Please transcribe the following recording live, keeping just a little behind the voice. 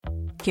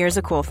Here's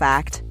a cool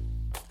fact.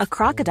 A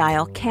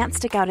crocodile can't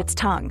stick out its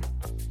tongue.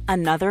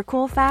 Another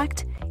cool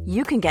fact,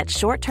 you can get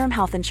short-term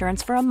health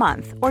insurance for a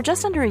month or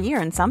just under a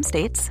year in some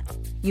states.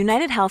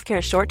 United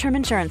Healthcare short-term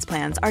insurance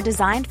plans are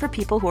designed for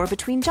people who are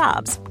between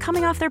jobs,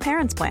 coming off their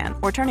parents' plan,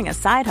 or turning a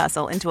side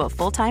hustle into a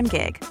full-time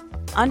gig.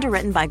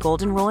 Underwritten by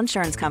Golden Rule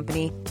Insurance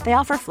Company, they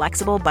offer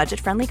flexible,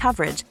 budget-friendly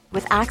coverage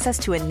with access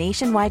to a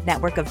nationwide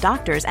network of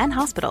doctors and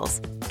hospitals.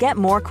 Get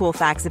more cool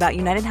facts about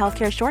United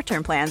Healthcare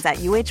short-term plans at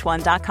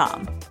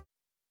uh1.com.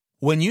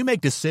 When you make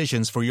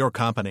decisions for your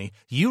company,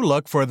 you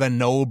look for the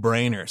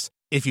no-brainers.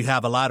 If you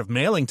have a lot of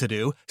mailing to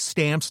do,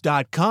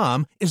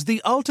 Stamps.com is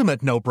the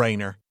ultimate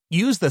no-brainer.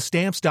 Use the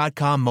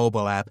Stamps.com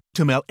mobile app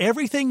to mail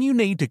everything you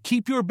need to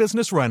keep your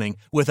business running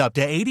with up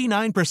to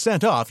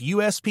 89% off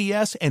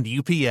USPS and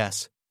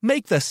UPS.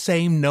 Make the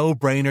same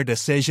no-brainer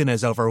decision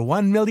as over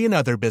 1 million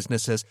other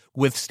businesses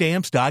with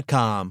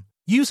Stamps.com.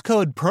 Use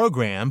code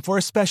PROGRAM for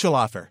a special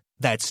offer.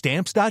 That's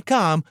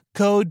Stamps.com,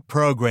 code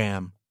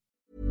PROGRAM.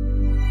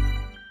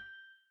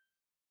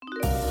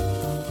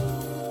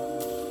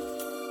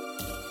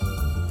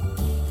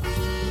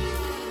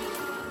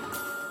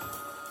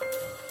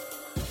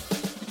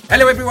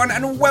 Hello everyone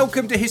and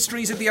welcome to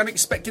Histories of the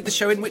Unexpected, the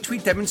show in which we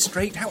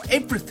demonstrate how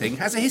everything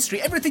has a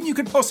history, everything you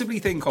could possibly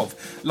think of,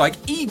 like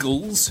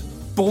eagles,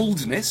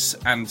 baldness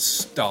and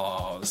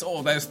stars.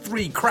 Oh, there's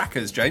 3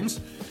 crackers, James.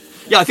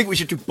 Yeah, I think we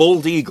should do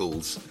bald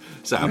eagles,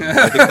 Sam.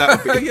 I think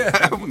that would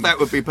be, that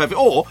would be perfect.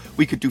 Or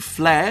we could do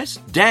flares,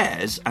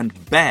 dares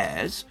and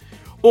bears,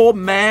 or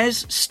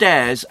mares,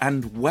 stairs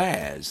and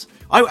wares.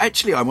 I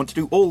want to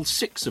do all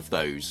 6 of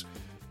those.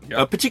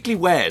 Yep. Particularly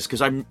wares,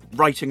 because I'm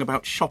writing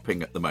about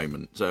shopping at the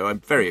moment, so I'm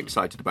very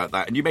excited about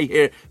that, and you may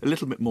hear a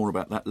little bit more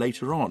about that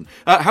later on.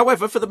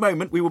 However, for the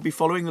moment, we will be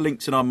following the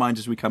links in our minds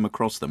as we come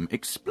across them,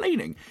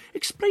 explaining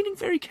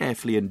very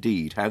carefully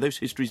indeed how those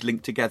histories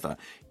link together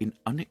in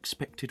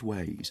unexpected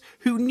ways.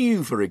 Who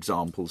knew, for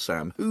example,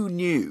 Sam, who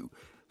knew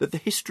that the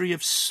history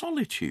of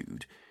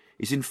solitude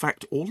is in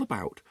fact all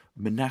about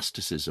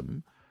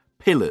monasticism,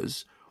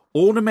 pillars,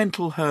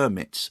 ornamental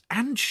hermits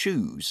and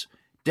shoes,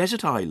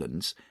 desert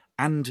islands,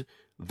 and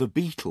the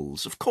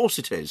Beatles? Of course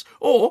it is.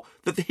 Or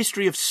that the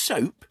history of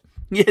soap,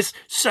 yes,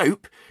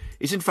 soap,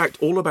 is in fact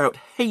all about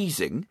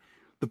hazing,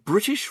 the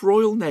British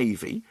Royal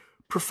Navy,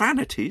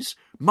 profanities,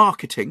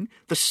 marketing,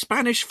 the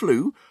Spanish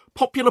flu,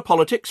 popular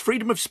politics,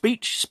 freedom of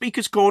speech,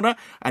 Speaker's Corner,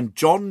 and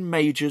John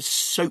Major's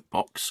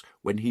soapbox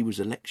when he was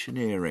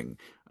electioneering.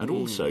 And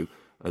also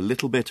a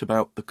little bit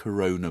about the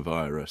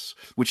coronavirus,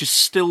 which is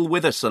still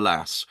with us,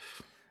 alas.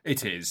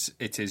 It is.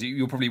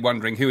 You're probably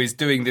wondering who is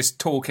doing this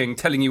talking,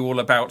 telling you all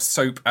about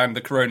soap and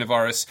the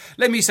coronavirus.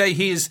 Let me say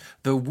he is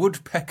the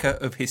woodpecker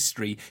of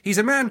history. He's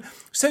a man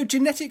so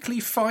genetically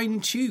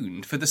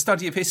fine-tuned for the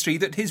study of history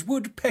that his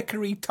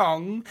woodpeckery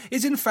tongue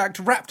is in fact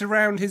wrapped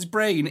around his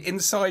brain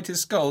inside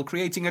his skull,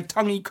 creating a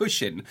tonguey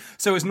cushion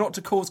so as not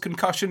to cause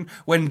concussion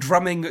when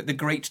drumming at the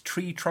great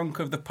tree trunk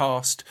of the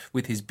past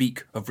with his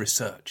beak of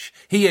research.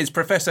 He is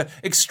Professor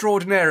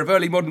Extraordinaire of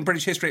Early Modern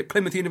British History at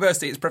Plymouth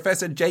University. It's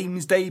Professor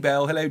James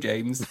Daybell. Hello,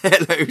 James.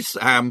 Hello,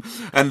 Sam.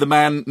 And the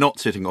man not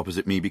sitting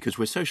opposite me because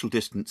we're social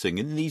distancing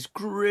in these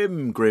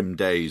grim, grim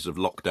days of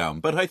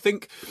lockdown. But I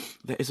think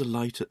there is a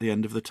light at the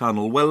end of the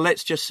tunnel. Well,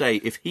 let's just say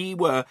if he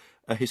were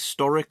a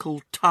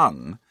historical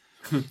tongue,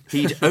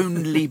 he'd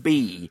only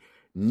be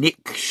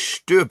Nick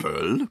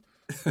Stöbel,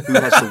 who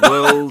has the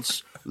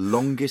world's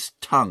longest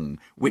tongue,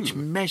 which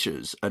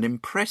measures an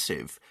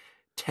impressive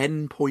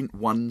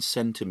 10.1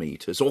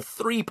 centimetres or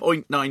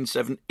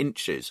 3.97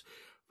 inches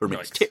from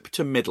its tip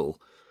to middle.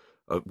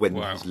 When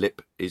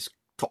his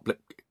top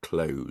lip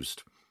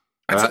closed.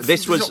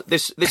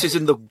 This is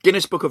in the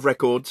Guinness Book of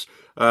Records,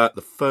 the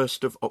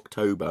 1st of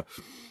October,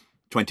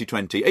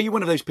 2020. Are you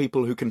one of those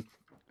people who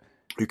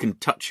can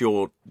touch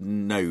your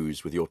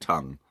nose with your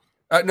tongue?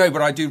 No,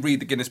 but I do read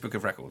the Guinness Book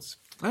of Records.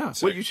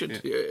 So, well, you should.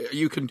 Yeah.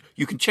 You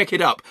can check it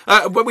up.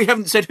 But we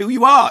haven't said who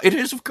you are. It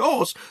is, of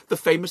course, the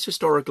famous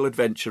historical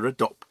adventurer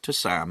Dr.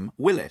 Sam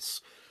Willis.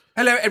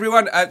 Hello,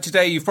 everyone.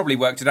 Today, you've probably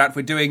worked it out,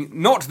 we're doing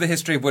not the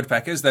history of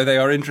woodpeckers, though they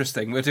are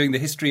interesting. We're doing the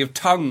history of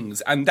tongues.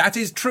 And that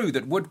is true,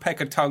 that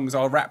woodpecker tongues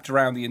are wrapped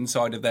around the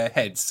inside of their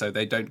heads so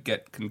they don't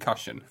get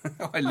concussion.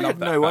 I had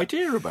no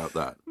idea about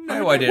that.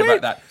 No idea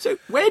about that. So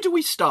where do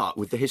we start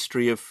with the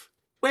history of...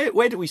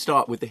 Where do we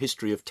start with the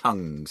history of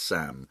tongues,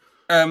 Sam?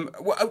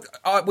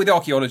 With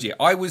archaeology.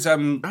 I was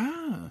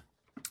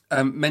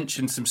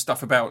mentioned some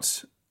stuff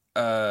about...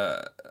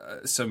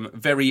 some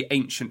very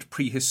ancient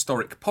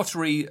prehistoric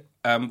pottery.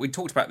 We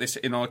talked about this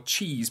in our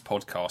cheese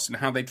podcast and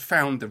how they'd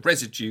found the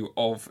residue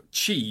of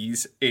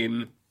cheese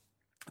in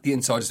the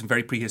inside of some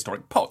very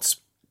prehistoric pots.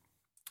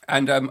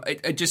 And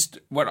it just,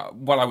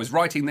 while I was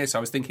writing this, I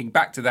was thinking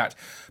back to that,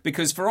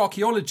 because for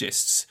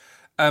archaeologists,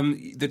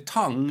 the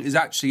tongue is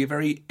actually a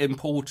very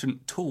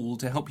important tool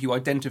to help you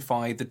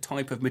identify the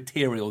type of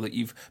material that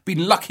you've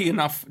been lucky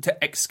enough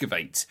to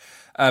excavate.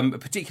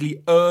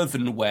 Particularly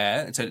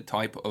earthenware, it's a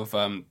type of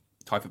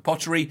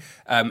pottery.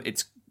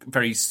 It's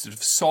very sort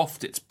of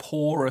soft, it's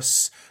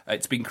porous,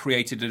 it's been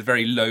created at a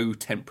very low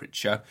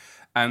temperature.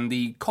 And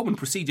the common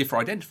procedure for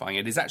identifying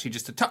it is actually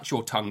just to touch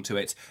your tongue to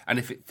it, and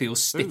if it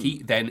feels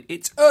sticky, then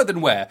it's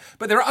earthenware.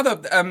 But there are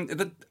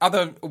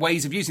other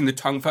ways of using the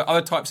tongue for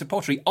other types of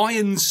pottery.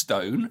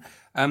 Ironstone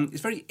is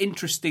a very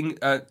interesting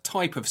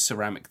type of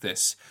ceramic,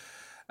 this.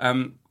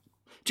 Do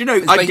you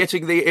know, I'm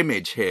getting the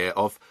image here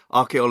of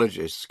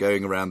archaeologists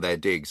going around their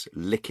digs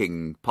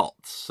licking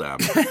pots.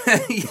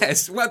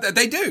 Yes, well,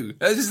 they do.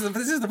 This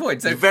is the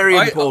point. So very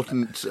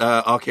important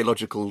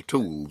archaeological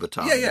tool, the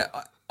tongue. Yeah.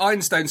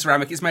 Ironstone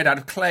ceramic is made out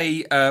of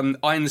clay,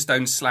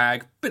 ironstone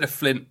slag, bit of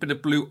flint, bit of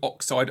blue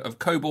oxide of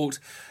cobalt,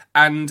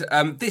 and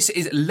this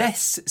is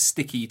less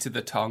sticky to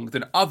the tongue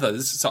than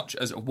others, such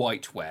as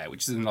whiteware,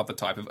 which is another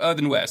type of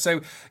earthenware.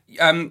 So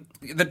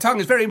the tongue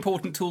is a very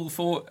important tool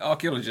for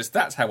archaeologists.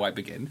 That's how I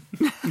begin.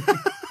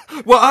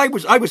 Well, I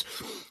was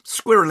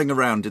squirreling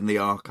around in the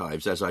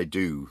archives, as I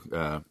do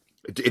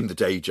in the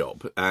day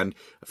job, and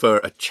for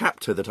a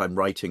chapter that I'm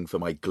writing for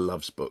my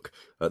gloves book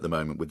at the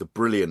moment with the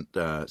brilliant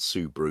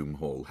Sue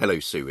Broomhall.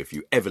 Hello, Sue, if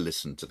you ever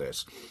listen to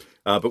this.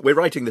 But we're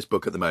writing this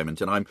book at the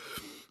moment, and I'm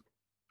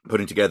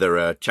putting together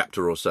a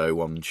chapter or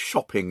so on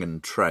shopping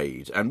and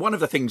trade. And one of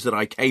the things that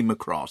I came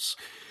across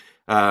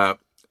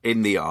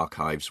in the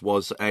archives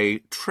was a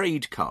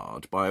trade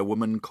card by a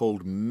woman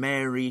called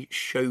Mary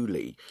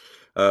Sholey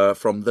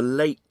from the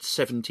late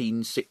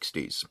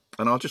 1760s.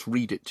 And I'll just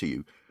read it to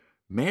you.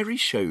 Mary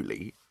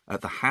Sholey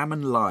at the Ham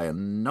and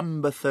Lion,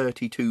 number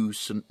 32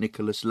 St.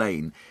 Nicholas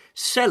Lane,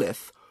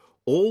 selleth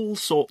all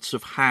sorts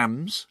of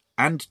hams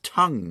and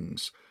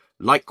tongues,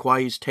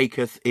 likewise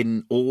taketh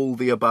in all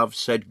the above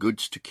said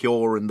goods to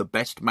cure in the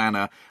best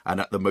manner and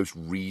at the most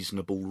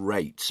reasonable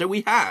rate. So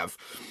we have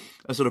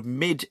a sort of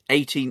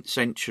mid-18th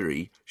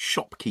century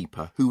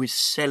shopkeeper who is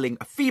selling,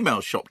 a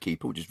female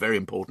shopkeeper, which is very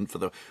important for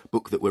the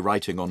book that we're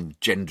writing on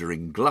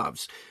gendering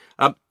gloves,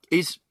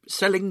 is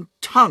selling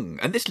tongue.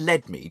 And this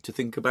led me to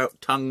think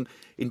about tongue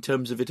in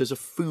terms of it as a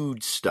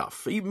food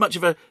stuff. Are you much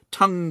of a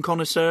tongue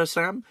connoisseur,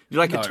 Sam? Do you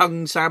like a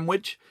tongue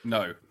sandwich?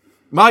 No.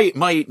 My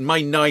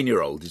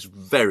 9-year-old is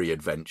very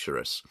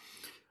adventurous.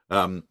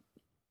 When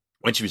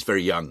she was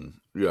very young,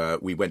 we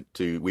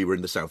were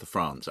in the south of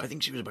France. I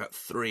think she was about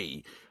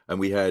 3, and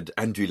we had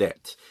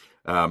andouillette,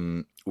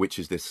 which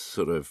is this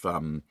sort of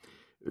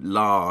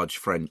large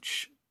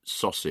French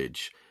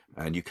sausage,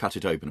 and you cut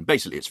it open, and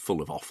basically it's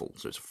full of offal,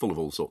 so it's full of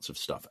all sorts of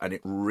stuff, and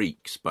it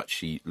reeks, but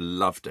she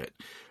loved it.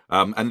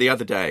 And the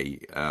other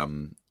day,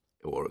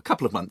 or a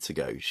couple of months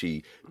ago,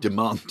 she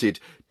demanded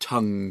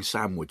tongue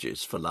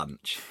sandwiches for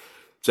lunch.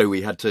 So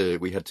we had to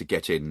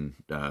get in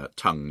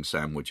tongue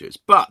sandwiches.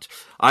 But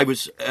I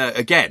was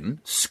again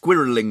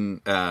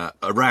squirreling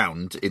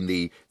around in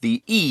the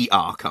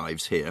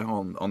e-archives here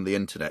on the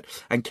internet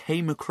and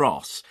came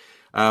across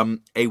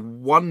a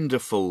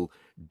wonderful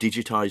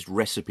digitized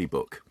recipe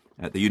book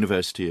at the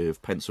University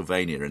of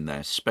Pennsylvania in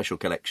their special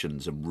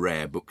collections and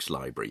rare books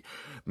library,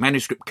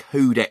 Manuscript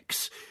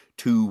Codex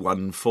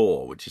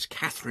 214, which is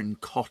Catherine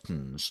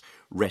Cotton's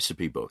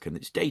recipe book, and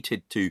it's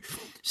dated to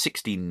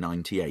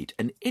 1698.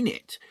 And in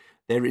it,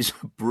 there is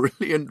a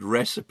brilliant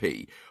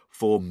recipe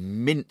for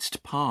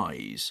minced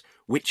pies,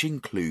 which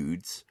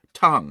includes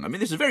tongue. I mean,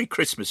 this is very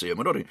Christmassy, and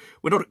we're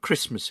not at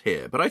Christmas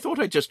here, but I thought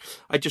I'd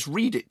just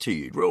read it to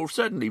you. We'll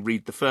certainly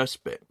read the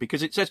first bit,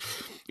 because it says,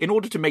 in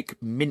order to make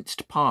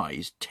minced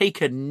pies, take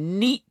a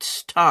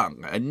neat's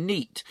tongue. A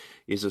neat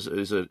is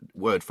a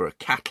word for a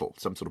cattle,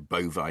 some sort of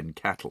bovine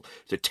cattle.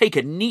 So take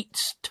a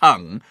neat's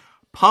tongue,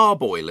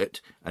 parboil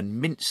it,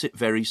 and mince it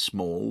very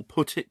small.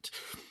 Put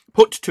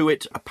to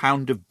it a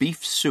pound of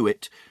beef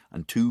suet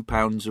and 2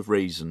 pounds of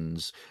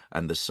raisins,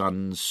 and the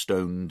sons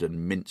stoned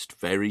and minced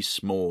very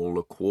small,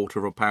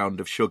 1/4 pound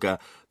of sugar,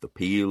 the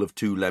peel of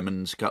 2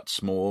 lemons cut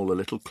small, a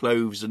little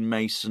cloves and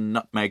mace and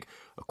nutmeg,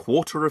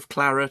 1/4 of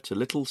claret, a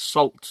little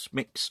salt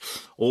mix,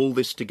 all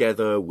this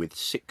together with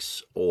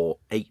 6 or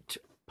 8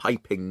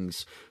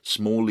 pipings,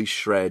 smally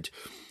shred,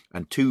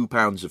 and 2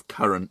 pounds of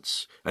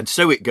currants, and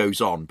so it goes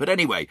on. But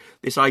anyway,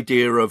 this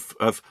idea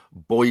of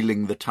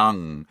boiling the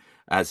tongue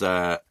as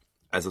a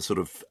sort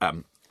of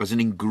as an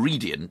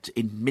ingredient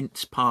in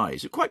mince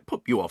pies. It quite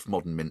put you off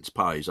modern mince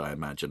pies, I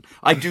imagine.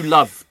 I do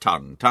love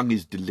tongue. Tongue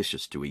is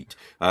delicious to eat.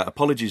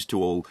 Apologies to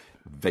all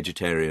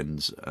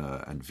vegetarians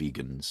and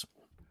vegans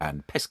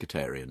and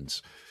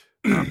pescatarians.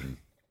 I'm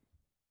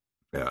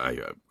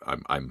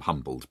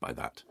humbled by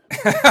that.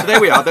 So there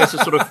we are.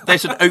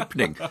 There's an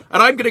opening,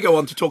 and I'm going to go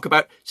on to talk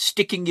about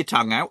sticking your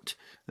tongue out,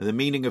 the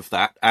meaning of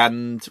that,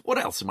 and what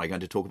else am I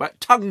going to talk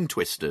about? Tongue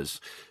twisters.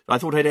 I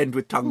thought I'd end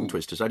with tongue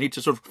twisters. I need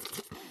to sort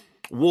of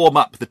warm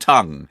up the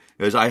tongue,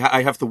 as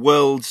I have the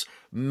world's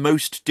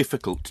most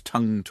difficult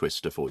tongue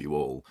twister for you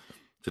all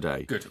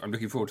today. Good, I'm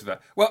looking forward to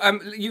that. Well,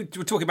 you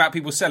were talking about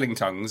people selling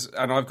tongues,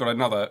 and I've got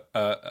another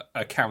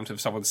account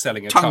of someone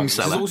selling a tongue. This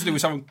is also to do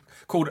with someone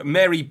called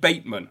Mary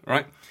Bateman,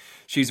 right?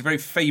 She's a very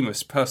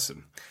famous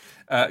person.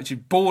 She's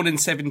born in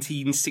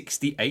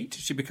 1768.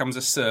 She becomes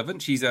a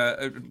servant. She's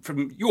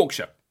from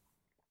Yorkshire.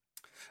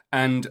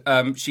 And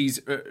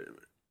she's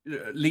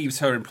leaves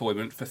her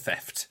employment for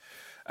theft.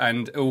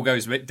 and it all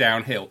goes a bit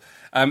downhill.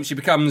 She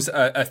becomes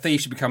a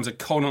thief. She becomes a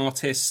con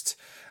artist.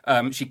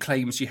 She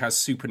claims she has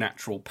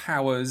supernatural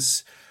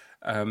powers.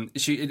 In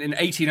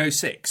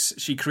 1806,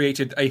 she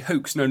created a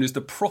hoax known as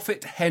the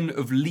Prophet Hen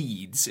of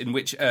Leeds, in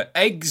which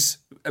eggs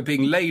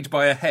being laid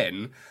by a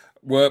hen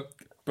were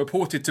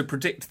purported to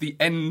predict the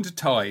end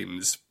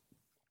times.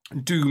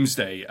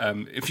 Doomsday,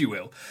 if you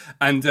will.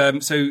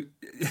 And so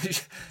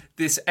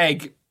this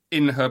egg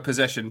in her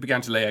possession began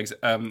to lay eggs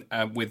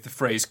with the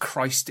phrase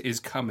 "Christ is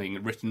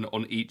coming" written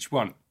on each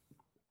one.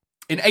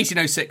 In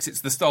 1806, it's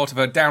the start of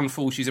her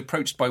downfall. She's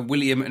approached by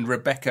William and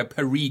Rebecca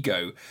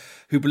Perigo,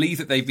 who believe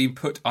that they've been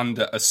put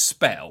under a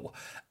spell,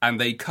 and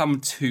they come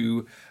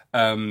to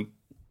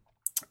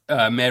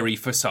Mary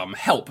for some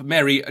help.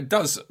 Mary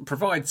does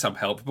provide some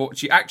help, but what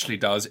she actually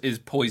does is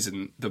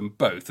poison them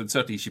both, and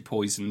certainly she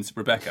poisons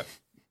Rebecca.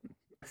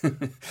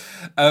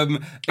 I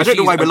don't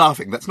know why we're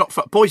laughing. That's not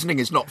poisoning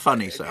is not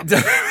funny, Sam.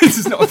 This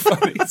is not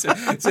funny.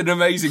 It's an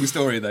amazing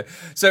story, though.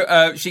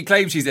 So she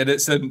claims she's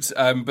innocent,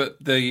 but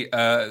the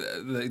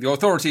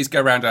authorities go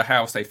around her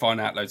house. They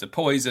find out loads of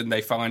poison.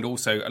 They find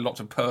also a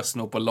lot of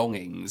personal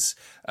belongings,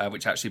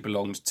 which actually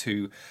belonged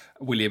to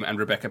William and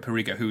Rebecca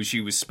Perigo, who she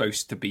was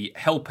supposed to be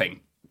helping.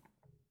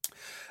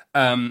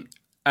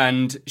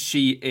 And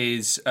she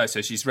is, so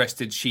she's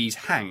arrested, she's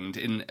hanged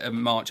in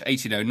March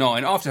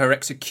 1809. After her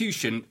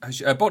execution,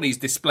 her body's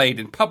displayed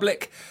in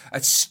public.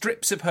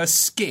 Strips of her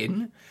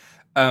skin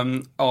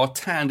are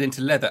tanned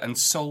into leather and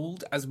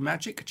sold as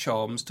magic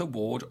charms to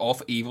ward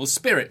off evil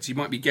spirits. You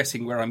might be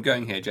guessing where I'm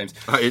going here, James.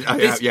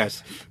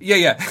 Yes.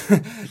 Yeah.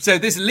 So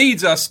this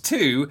leads us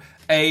to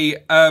a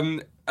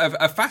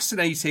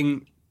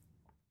fascinating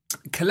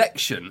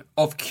collection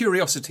of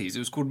curiosities. It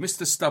was called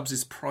Mr.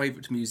 Stubbs's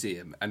Private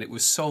Museum, and it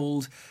was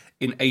sold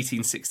in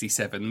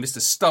 1867.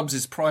 Mr.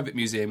 Stubbs's Private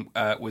Museum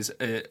was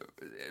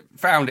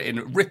found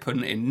in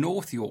Ripon in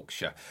North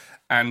Yorkshire,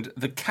 and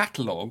the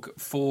catalogue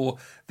for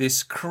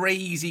this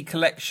crazy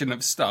collection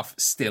of stuff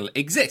still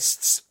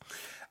exists.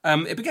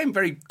 It became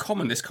very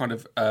common, this kind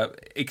of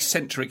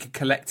eccentric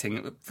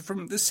collecting.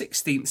 From the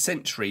 16th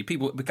century,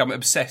 people become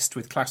obsessed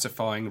with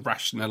classifying,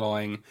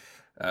 rationalising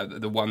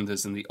the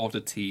wonders and the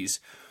oddities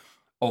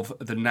of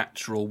the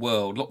natural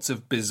world. Lots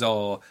of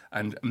bizarre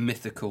and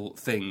mythical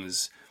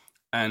things.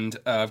 And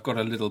I've got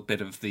a little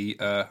bit of the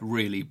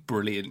really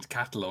brilliant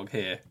catalogue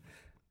here.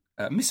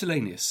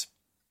 Miscellaneous.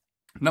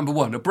 Number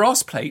 1, a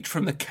brass plate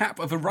from the cap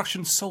of a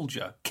Russian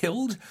soldier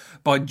killed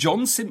by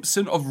John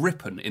Simpson of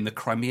Ripon in the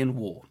Crimean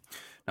War.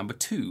 Number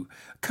 2,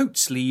 coat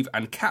sleeve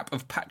and cap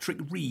of Patrick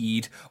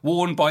Reed,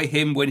 worn by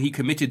him when he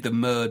committed the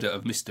murder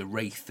of Mr.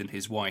 Wraith and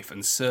his wife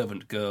and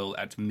servant girl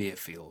at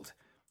Merefield.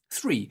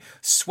 3,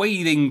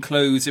 swathing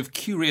clothes of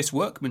curious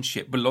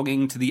workmanship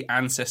belonging to the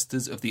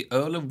ancestors of the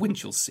Earl of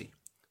Winchelsea.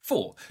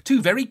 4,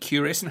 2 very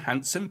curious and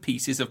handsome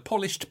pieces of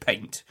polished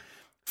paint.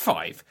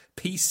 5,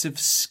 piece of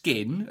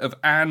skin of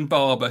Anne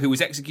Barber, who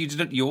was executed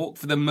at York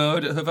for the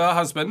murder of her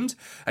husband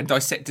and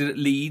dissected at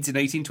Leeds in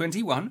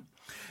 1821.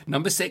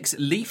 Number 6,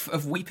 leaf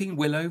of weeping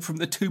willow from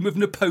the tomb of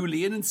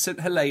Napoleon in St.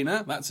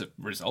 Helena. That's a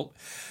result.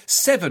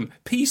 7,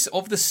 piece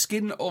of the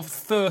skin of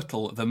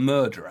Thurtle, the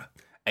murderer.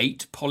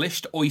 8,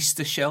 polished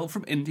oyster shell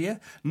from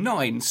India.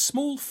 9,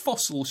 small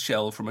fossil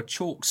shell from a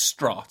chalk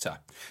strata.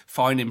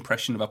 Fine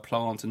impression of a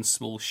plant and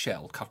small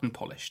shell, cut and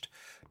polished.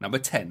 Number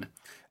 10,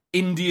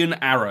 Indian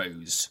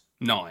arrows.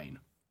 9.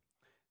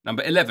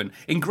 Number 11,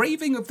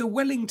 engraving of the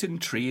Wellington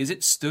tree as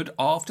it stood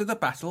after the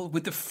battle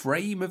with the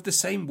frame of the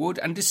same wood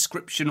and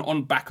description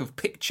on back of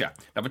picture.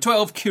 Number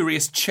 12,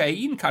 curious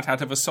chain cut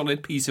out of a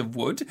solid piece of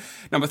wood.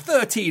 Number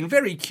 13,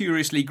 very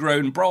curiously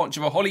grown branch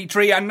of a holly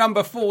tree. And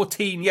number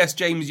 14, yes,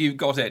 James, you've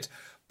got it,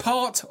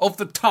 part of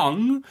the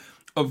tongue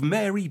of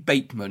Mary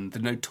Bateman, the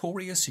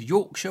notorious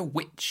Yorkshire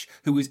witch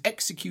who was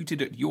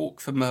executed at York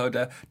for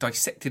murder,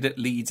 dissected at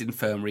Leeds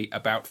Infirmary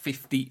about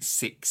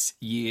 56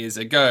 years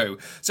ago.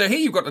 So here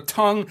you've got a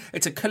tongue.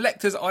 It's a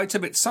collector's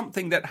item. It's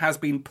something that has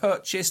been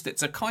purchased.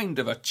 It's a kind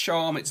of a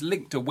charm. It's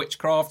linked to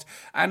witchcraft,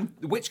 and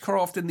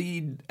witchcraft in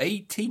the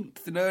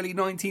 18th and early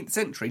 19th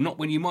century, not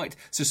when you might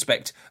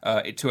suspect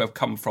it to have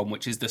come from,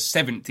 which is the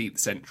 17th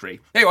century.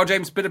 There you are,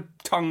 James, bit of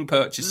tongue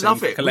purchasing.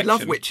 Love it. Collection. We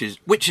love witches.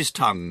 Witches'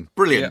 tongue.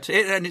 Brilliant.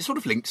 Yeah. And it sort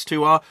of links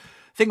to our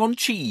thing on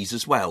cheese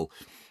as well.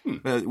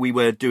 We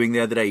were doing the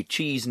other day,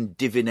 cheese and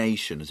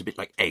divination. It's a bit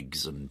like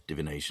eggs and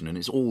divination, and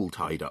it's all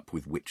tied up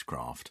with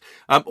witchcraft.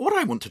 What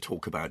I want to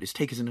talk about is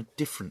take us in a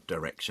different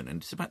direction,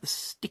 and it's about the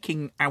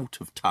sticking out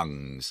of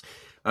tongues.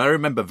 I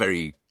remember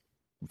very,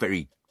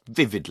 very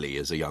vividly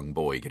as a young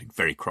boy getting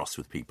very cross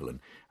with people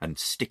and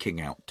sticking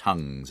out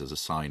tongues as a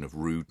sign of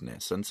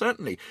rudeness. And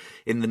certainly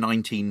in the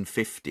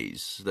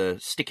 1950s, the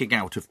sticking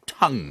out of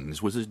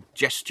tongues was a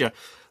gesture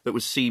that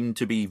was seen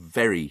to be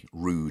very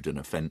rude and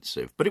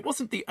offensive. But it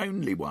wasn't the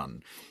only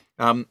one.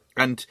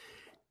 And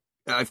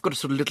I've got a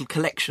sort of little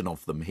collection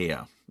of them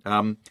here.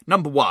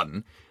 Number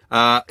 1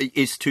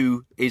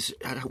 is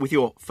with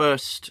your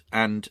first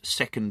and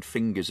second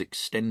fingers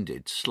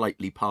extended,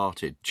 slightly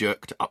parted,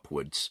 jerked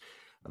upwards,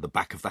 the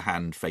back of the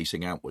hand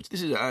facing outwards.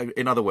 This is,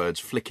 in other words,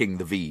 flicking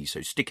the V,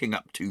 so sticking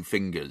up two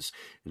fingers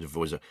in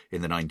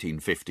the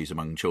 1950s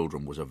among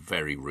children was a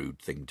very rude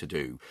thing to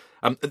do.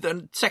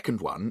 The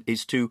second one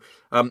is to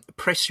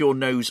press your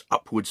nose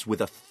upwards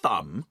with a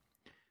thumb,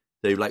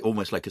 so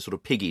almost like a sort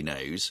of piggy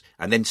nose,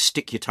 and then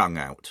stick your tongue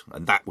out,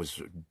 and that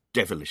was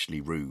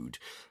devilishly rude.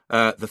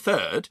 The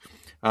third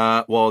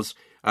was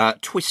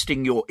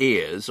twisting your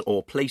ears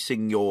or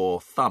placing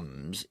your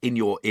thumbs in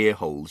your ear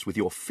holes with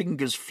your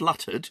fingers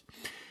fluttered,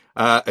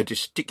 a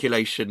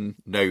gesticulation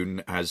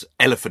known as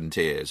elephant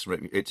ears.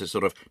 It's a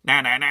sort of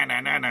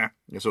na-na-na-na-na-na,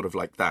 sort of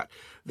like that.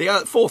 The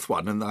fourth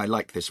one, and I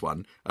like this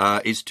one,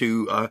 is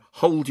to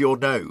hold your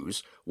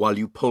nose while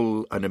you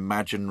pull an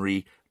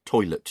imaginary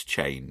toilet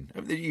chain.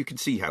 You can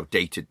see how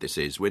dated this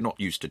is. We're not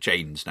used to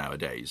chains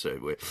nowadays.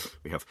 So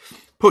we have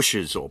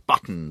pushes or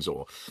buttons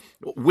or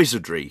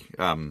wizardry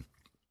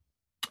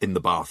in the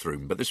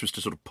bathroom, but this was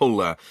to sort of pull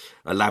a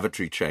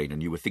lavatory chain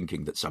and you were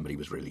thinking that somebody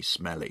was really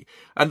smelly.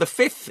 And the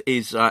fifth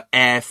is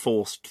air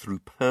forced through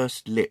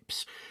pursed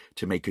lips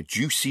to make a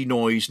juicy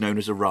noise known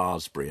as a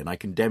raspberry, and I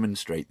can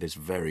demonstrate this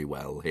very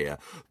well here.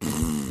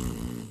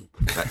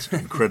 That's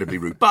incredibly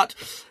rude. But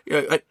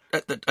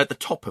at the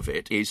top of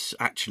it is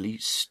actually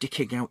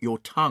sticking out your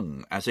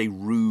tongue as a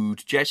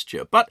rude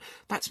gesture. But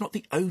that's not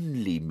the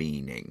only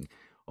meaning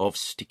of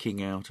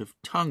sticking out of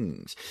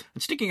tongues.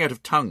 And sticking out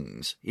of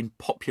tongues in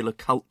popular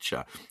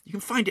culture, you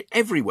can find it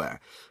everywhere,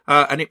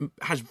 and it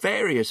has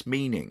various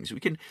meanings.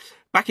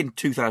 Back in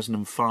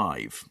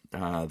 2005,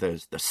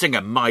 the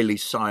singer Miley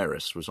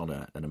Cyrus was on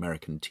an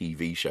American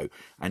TV show,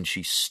 and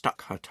she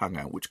stuck her tongue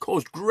out, which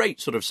caused great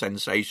sort of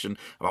sensation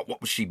about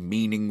what was she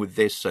meaning with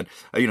this, and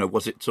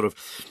was it sort of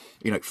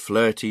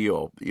flirty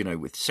or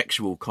with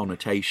sexual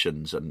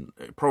connotations, and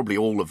probably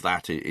all of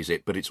that is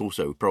it, but it's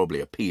also probably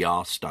a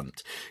PR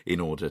stunt in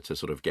order to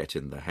sort of get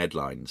in the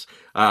headlines.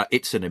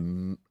 It's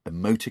an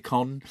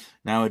emoticon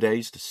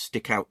nowadays to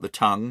stick out the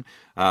tongue,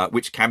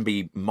 which can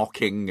be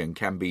mocking and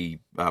can be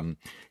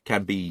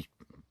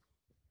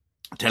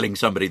telling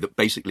somebody that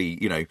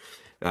basically,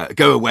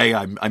 go away,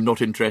 I'm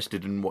not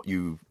interested in what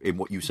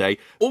you say.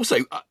 Also,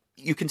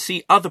 you can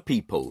see other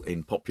people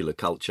in popular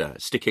culture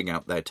sticking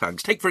out their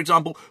tongues. Take, for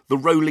example, the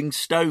Rolling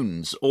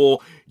Stones or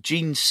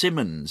Gene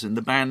Simmons in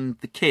the band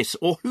The Kiss,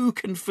 or who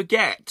can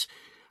forget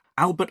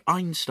Albert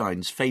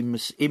Einstein's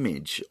famous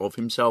image of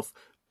himself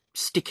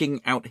sticking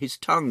out his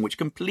tongue, which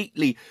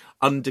completely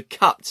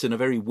undercuts in a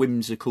very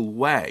whimsical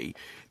way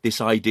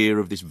this idea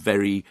of this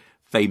very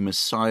famous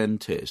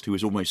scientist who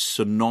is almost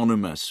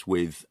synonymous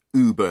with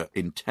uber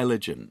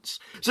intelligence.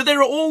 So there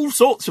are all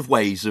sorts of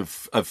ways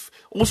of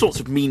all sorts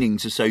of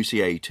meanings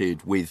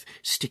associated with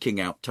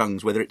sticking out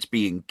tongues, whether it's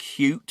being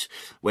cute,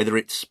 whether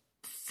it's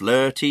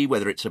flirty,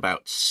 whether it's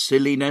about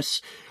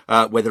silliness,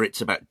 whether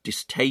it's about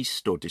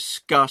distaste or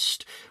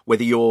disgust,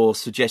 whether you're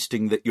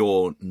suggesting that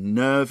you're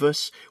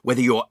nervous,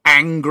 whether you're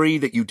angry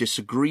that you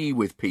disagree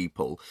with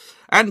people.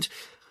 And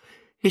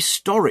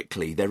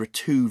historically, there are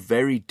two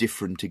very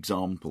different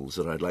examples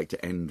that I'd like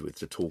to end with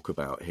to talk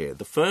about here.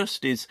 The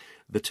first is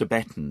the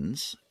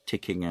Tibetans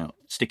sticking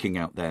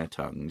out their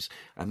tongues,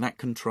 and that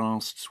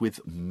contrasts with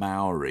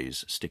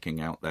Maoris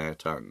sticking out their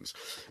tongues.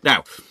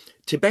 Now,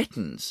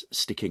 Tibetans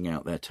sticking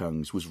out their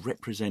tongues was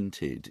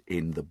represented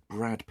in the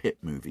Brad Pitt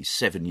movie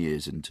 7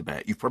 Years in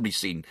Tibet. You've probably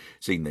seen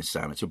this,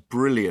 Sam. It's a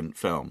brilliant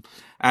film.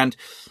 And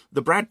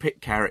the Brad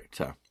Pitt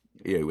character,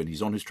 when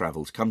he's on his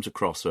travels, comes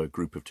across a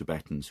group of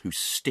Tibetans who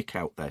stick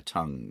out their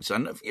tongues.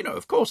 And,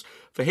 of course,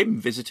 for him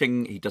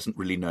visiting, he doesn't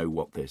really know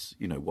what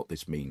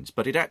this means.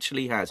 But it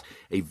actually has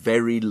a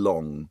very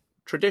long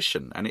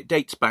tradition, and it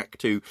dates back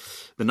to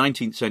the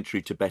 19th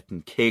century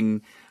Tibetan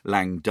king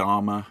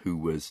Langdama, who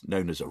was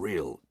known as a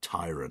real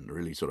tyrant, a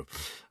really sort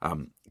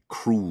of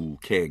cruel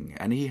king,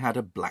 and he had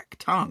a black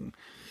tongue.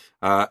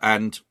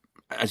 And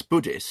as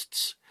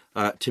Buddhists,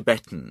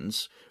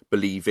 Tibetans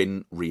believe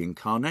in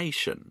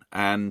reincarnation,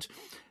 and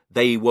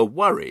they were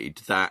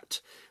worried that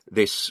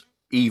this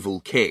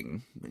evil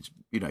king, this,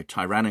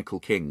 tyrannical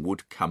king,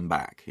 would come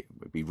back, it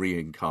would be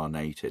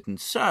reincarnated, and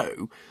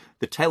so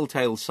the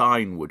telltale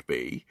sign would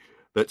be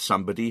that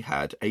somebody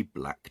had a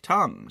black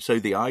tongue. So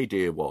the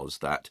idea was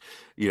that,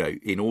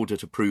 in order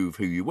to prove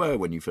who you were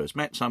when you first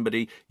met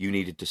somebody, you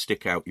needed to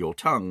stick out your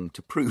tongue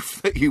to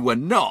prove that you were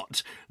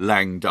not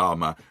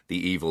Langdama, the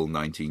evil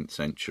 19th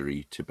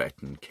century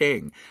Tibetan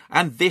king.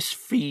 And this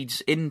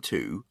feeds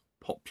into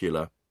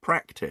popular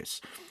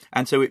practice.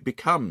 And so it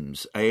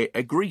becomes a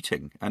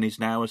greeting, and is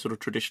now a sort of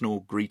traditional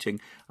greeting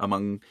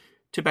among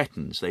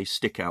Tibetans. They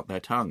stick out their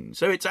tongues.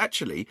 So it's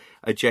actually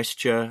a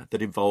gesture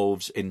that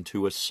evolves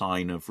into a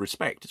sign of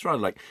respect. It's rather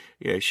like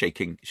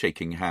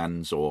shaking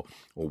hands or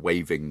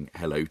waving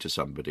hello to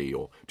somebody,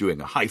 or doing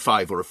a high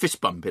five or a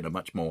fist bump in a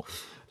much more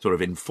sort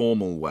of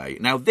informal way.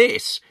 Now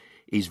this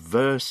is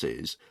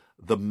versus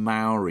the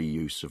Maori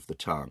use of the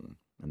tongue,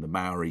 and the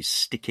Maoris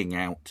sticking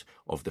out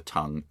of the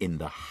tongue in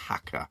the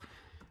haka,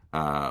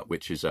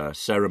 which is a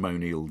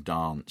ceremonial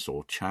dance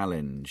or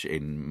challenge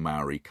in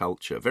Maori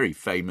culture, very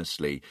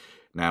famously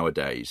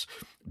nowadays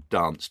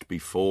danced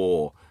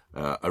before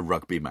a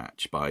rugby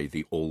match by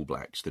the All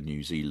Blacks, the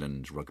New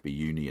Zealand rugby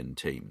union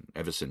team,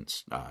 ever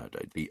since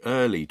the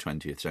early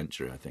 20th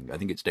century, I think. I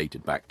think it's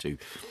dated back to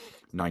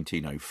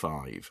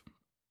 1905.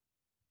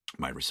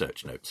 My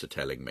research notes are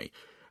telling me.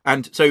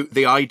 And so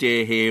the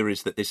idea here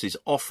is that this is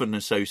often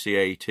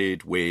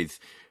associated with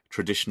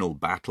traditional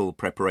battle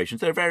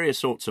preparations. There are various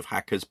sorts of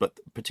hakas, but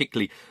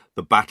particularly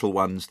the battle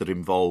ones that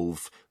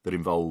involve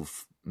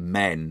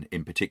men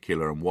in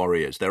particular and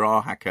warriors. There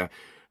are haka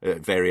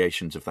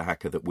variations of the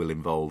haka that will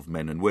involve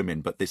men and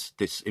women, but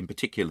this in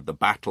particular, the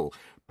battle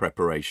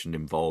preparation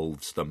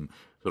involves them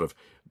sort of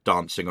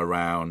dancing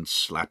around,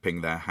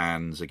 slapping their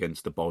hands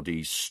against the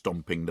bodies,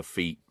 stomping the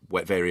feet,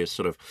 various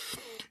sort of,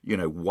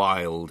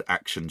 wild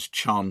actions,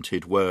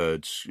 chanted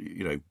words,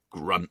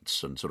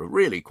 grunts and sort of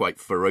really quite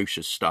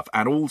ferocious stuff.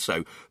 And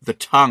also the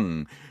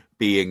tongue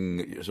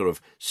being sort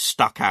of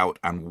stuck out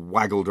and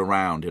waggled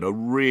around in a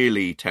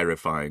really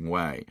terrifying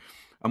way.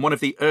 And one of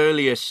the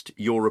earliest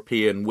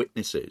European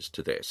witnesses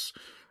to this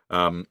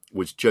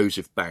was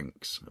Joseph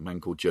Banks, a man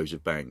called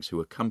Joseph Banks,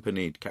 who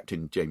accompanied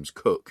Captain James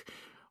Cook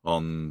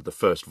on the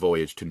first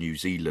voyage to New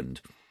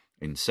Zealand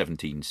in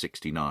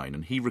 1769.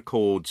 And he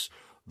records,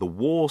 "The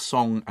war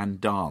song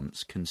and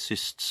dance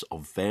consists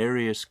of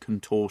various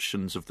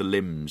contortions of the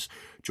limbs,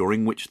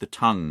 during which the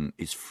tongue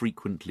is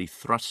frequently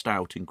thrust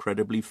out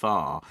incredibly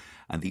far,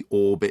 and the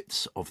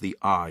orbits of the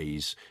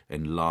eyes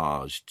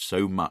enlarged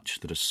so much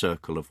that a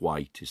circle of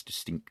white is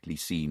distinctly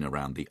seen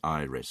around the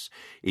iris.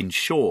 In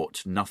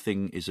short,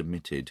 nothing is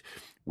omitted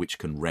which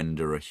can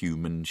render a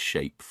human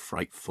shape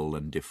frightful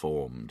and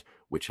deformed,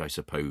 which I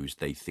suppose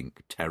they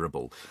think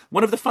terrible."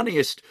 One of the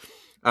funniest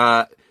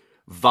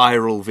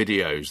viral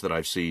videos that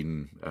I've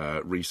seen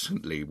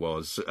recently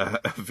was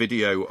a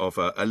video of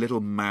a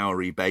little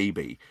Maori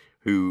baby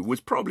who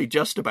was probably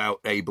just about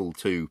able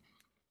to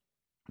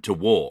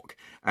walk,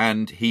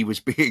 and he was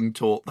being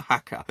taught the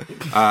haka,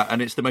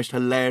 and it's the most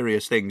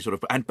hilarious thing, sort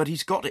of. But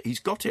he's got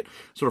it,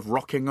 sort of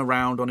rocking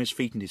around on his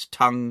feet and his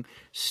tongue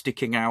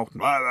sticking out.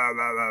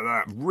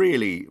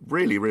 Really,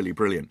 really, really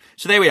brilliant.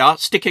 So there we are,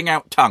 sticking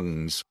out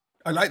tongues.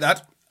 I like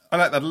that. I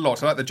like that a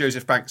lot. I like the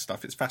Joseph Banks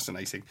stuff. It's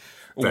fascinating.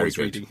 Always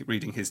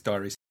reading his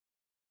diaries.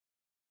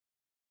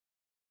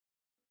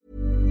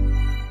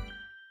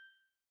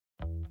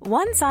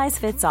 One size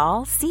fits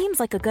all seems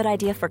like a good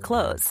idea for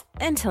clothes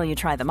until you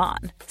try them on.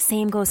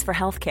 Same goes for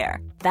healthcare.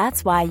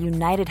 That's why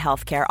United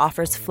Healthcare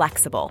offers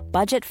flexible,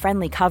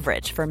 budget-friendly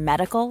coverage for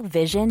medical,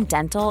 vision,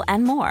 dental,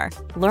 and more.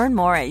 Learn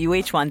more at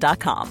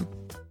UH1.com.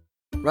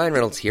 Ryan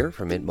Reynolds here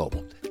from Mint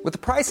Mobile. With the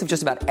price of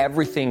just about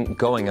everything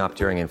going up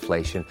during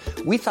inflation,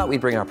 we thought we'd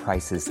bring our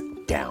prices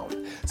down.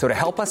 So to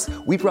help us,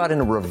 we brought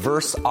in a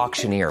reverse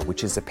auctioneer,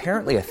 which is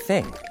apparently a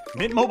thing.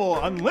 Mint Mobile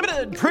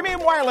Unlimited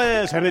Premium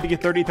Wireless. How to get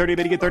 30, 30,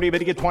 how to get 30, how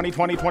to get 20,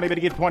 20, 20, how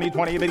to get 20,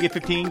 20, how to get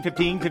 15,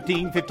 15,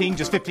 15, 15,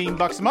 just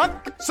 $15 a month?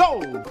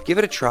 Sold! Give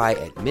it a try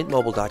at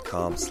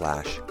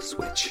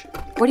mintmobile.com/switch.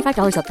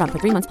 $45 up front for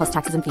 3 months plus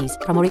taxes and fees.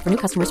 Promo rate for new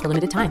customers for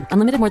limited time.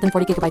 Unlimited more than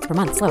 40 gigabytes per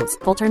month. Slows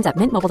full terms at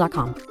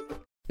mintmobile.com.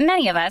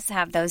 Many of us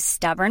have those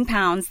stubborn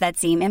pounds that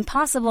seem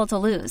impossible to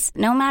lose,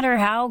 no matter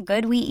how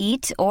good we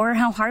eat or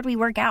how hard we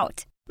work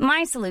out.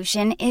 My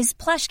solution is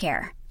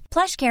PlushCare.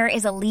 PlushCare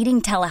is a leading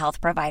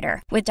telehealth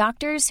provider with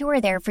doctors who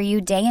are there for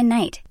you day and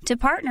night to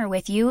partner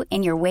with you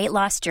in your weight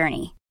loss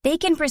journey. They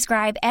can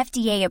prescribe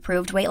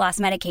FDA-approved weight loss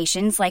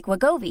medications like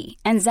Wegovy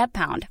and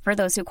Zepbound for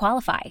those who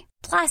qualify.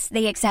 Plus,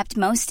 they accept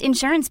most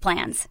insurance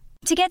plans.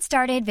 To get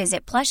started,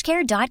 visit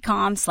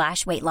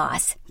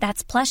plushcare.com/weightloss.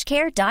 That's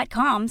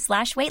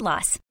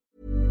plushcare.com/weightloss.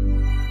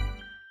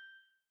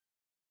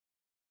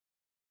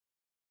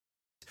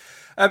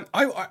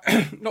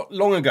 I not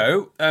long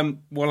ago,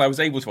 while I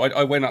was able to,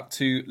 I went up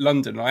to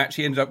London. I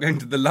actually ended up going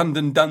to the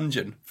London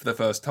Dungeon for the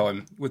first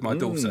time with my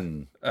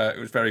daughter. It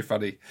was very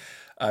funny.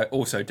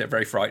 Also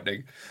very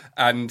frightening.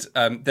 And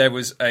there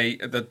was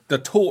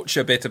the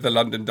torture bit of the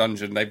London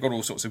Dungeon. They've got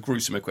all sorts of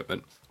gruesome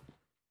equipment.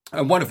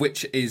 And one of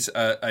which is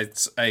a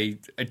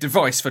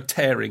device for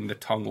tearing the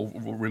tongue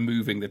or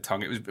removing the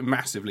tongue. It was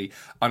massively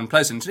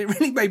unpleasant. And it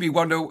really made me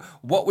wonder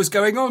what was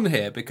going on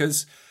here,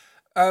 because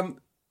was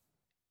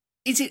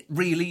it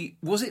really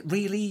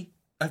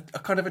a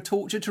kind of a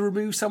torture to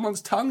remove someone's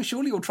tongue?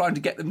 Surely you're trying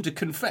to get them to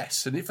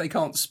confess, and if they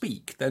can't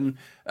speak, then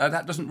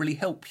that doesn't really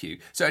help you.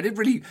 So it did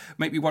really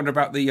make me wonder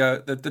about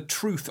the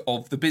truth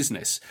of the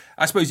business.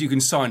 I suppose you can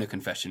sign a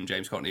confession,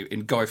 James, can't you,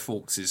 in Guy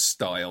Fawkes'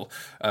 style,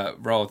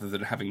 rather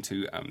than having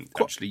to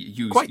actually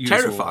use... Quite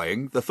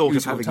terrifying, the thought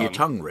of having your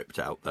tongue ripped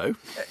out, though.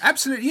 It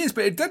absolutely is,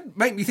 but it did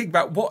make me think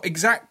about what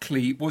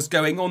exactly was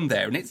going on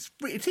there, and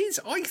it is,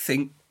 I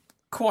think,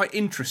 quite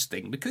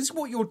interesting, because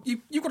what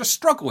you've got a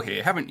struggle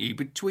here, haven't you,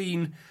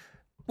 between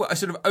a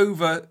sort of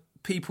over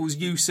people's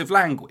use of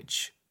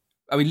language.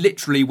 I mean,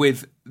 literally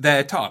with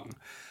their tongue.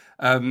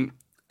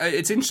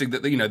 It's interesting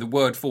that the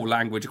word for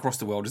language across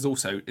the world is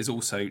also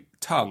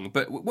tongue.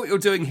 But what you're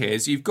doing here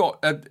is you've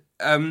got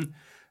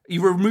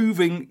you're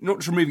removing, not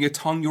just removing a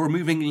tongue, you're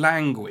removing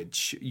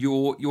language.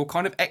 You're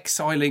kind of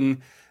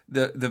exiling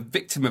the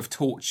victim of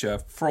torture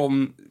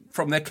from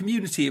their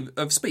community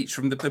of speech,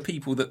 from the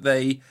people that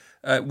they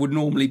would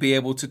normally be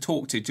able to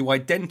talk to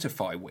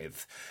identify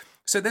with.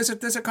 So there's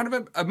a kind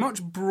of a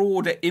much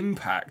broader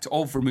impact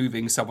of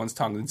removing someone's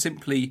tongue than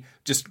simply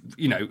just,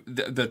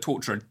 the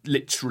torturer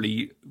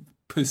literally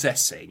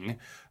possessing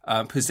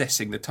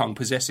the tongue,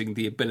 possessing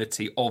the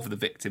ability of the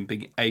victim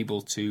being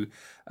able to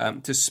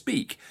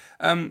speak.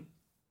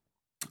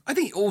 I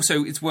think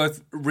also it's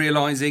worth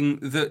realising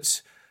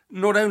that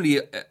not only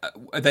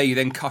are they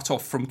then cut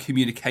off from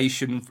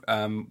communication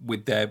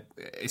with their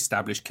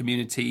established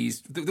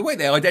communities, the way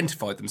they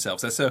identify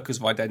themselves, their circles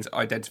of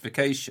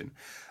identification,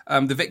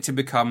 the victim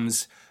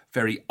becomes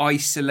very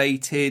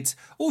isolated.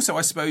 Also,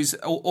 I suppose,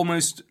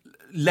 almost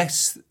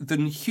less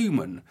than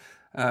human.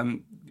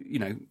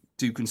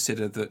 Do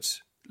consider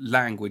that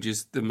language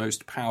is the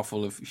most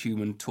powerful of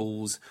human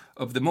tools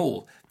of them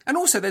all. And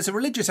also there's a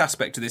religious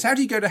aspect to this. How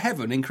do you go to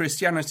heaven in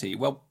Christianity?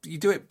 Well, you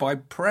do it by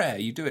prayer.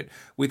 You do it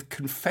with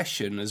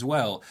confession as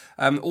well.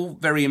 All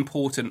very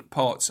important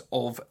parts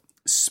of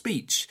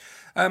speech.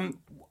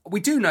 We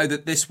do know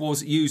that this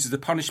was used as a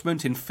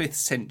punishment in 5th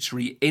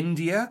century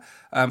India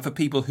for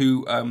people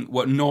who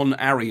were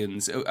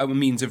non-Aryans, a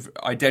means of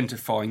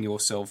identifying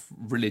yourself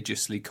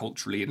religiously,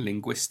 culturally and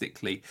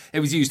linguistically. It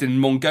was used in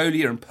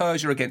Mongolia and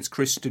Persia against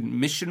Christian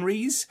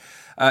missionaries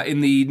in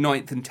the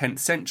 9th and 10th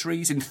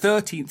centuries. In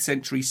 13th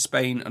century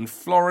Spain and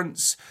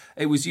Florence,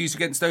 it was used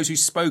against those who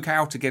spoke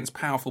out against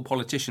powerful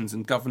politicians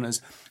and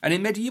governors. And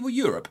in medieval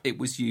Europe, it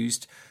was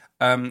used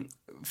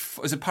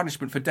as a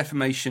punishment for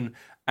defamation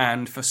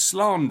and for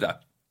slander.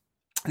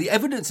 The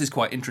evidence is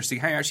quite interesting,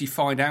 how you actually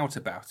find out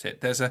about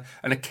it. There's an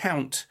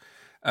account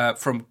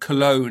from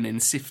Cologne in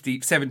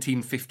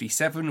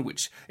 1757,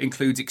 which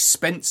includes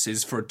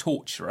expenses for a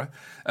torturer,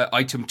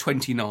 item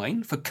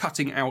 29, for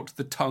cutting out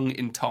the tongue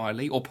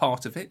entirely or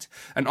part of it,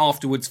 and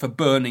afterwards for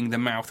burning the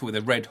mouth with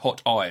a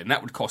red-hot iron.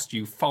 That would cost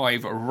you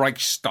 5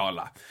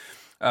 Reichsthaler.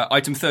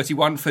 Item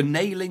 31, for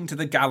nailing to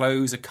the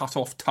gallows a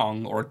cut-off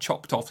tongue or a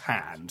chopped-off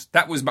hand.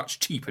 That was much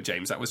cheaper,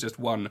 James. That was just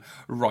 1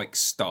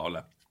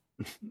 Reichsthaler.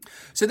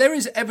 So there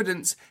is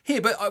evidence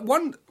here, but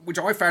one which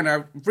I found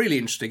out really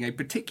interesting, a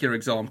particular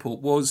example,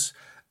 was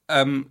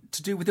to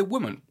do with a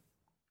woman.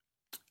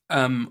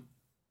 And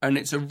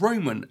it's a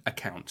Roman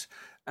account.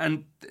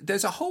 And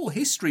there's a whole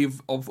history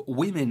of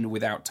women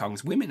without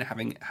tongues, women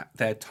having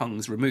their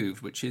tongues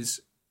removed, which is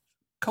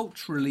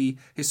culturally,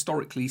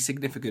 historically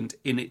significant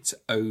in its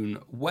own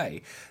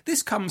way.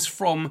 This comes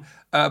from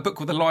a book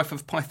called The Life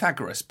of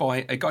Pythagoras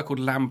by a guy called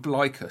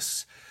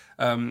Lamblichus.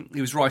 He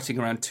was writing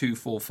around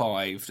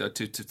 245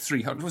 to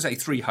 300. We'll say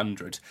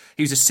 300.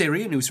 He was a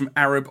Syrian. He was from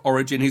Arab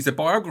origin. He's the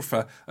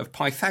biographer of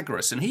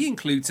Pythagoras, and he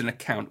includes an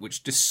account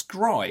which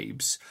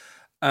describes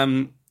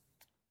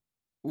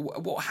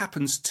what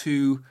happens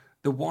to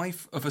the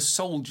wife of a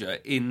soldier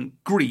in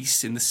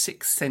Greece in the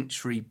 6th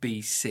century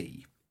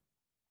BC.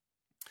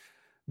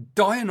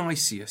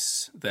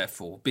 Dionysius,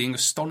 therefore, being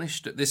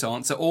astonished at this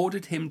answer,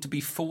 ordered him to be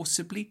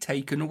forcibly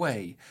taken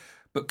away,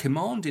 but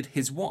commanded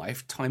his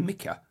wife,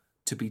 Timicca,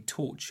 to be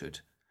tortured.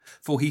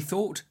 For he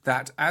thought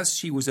that, as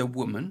she was a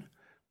woman,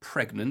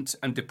 pregnant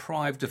and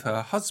deprived of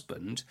her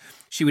husband,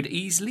 she would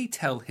easily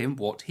tell him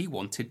what he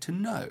wanted to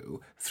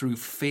know, through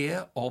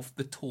fear of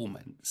the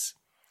torments.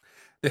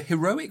 The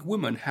heroic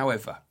woman,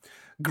 however,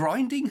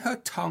 grinding her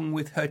tongue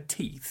with her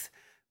teeth,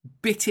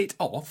 bit it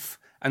off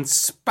and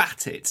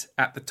spat it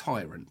at the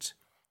tyrant,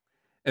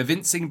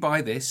 evincing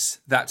by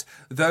this that,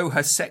 though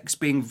her sex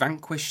being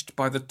vanquished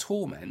by the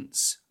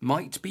torments,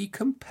 might be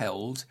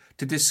compelled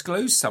to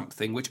disclose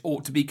something which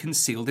ought to be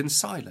concealed in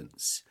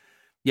silence,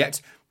 yet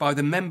by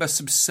the member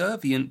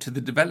subservient to the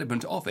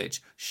development of it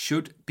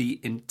should be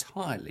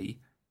entirely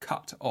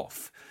cut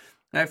off.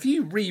 Now, if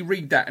you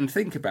reread that and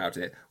think about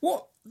it,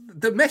 what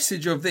the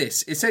message of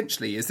this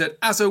essentially is that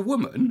as a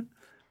woman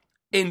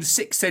in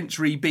 6th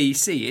century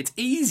BC, it's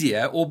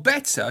easier or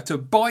better to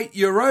bite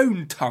your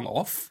own tongue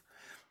off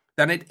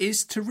than it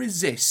is to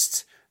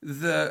resist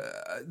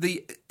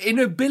the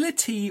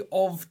inability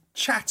of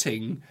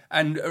chatting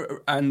and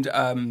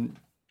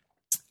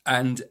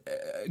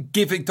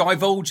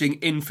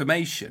divulging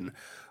information,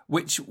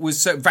 which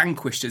was so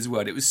vanquished as a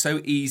word. It was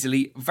so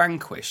easily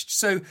vanquished.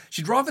 So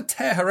she'd rather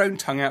tear her own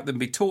tongue out than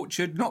be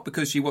tortured, not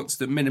because she wants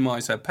to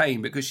minimise her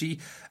pain, because she,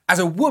 as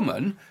a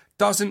woman,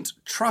 doesn't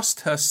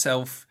trust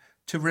herself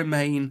to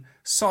remain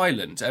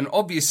silent. And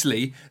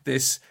obviously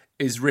this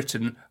is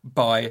written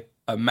by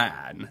a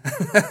man.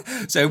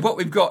 So what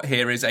we've got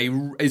here is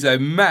a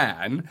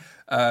man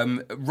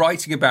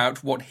writing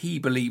about what he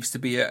believes to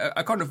be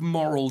a kind of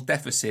moral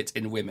deficit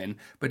in women,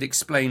 but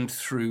explained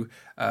through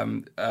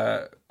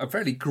a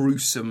fairly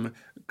gruesome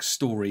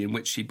story in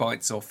which she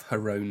bites off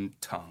her own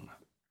tongue.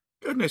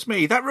 Goodness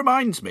me, that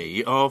reminds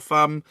me of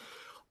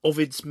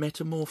Ovid's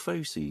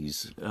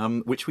Metamorphoses,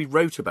 which we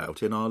wrote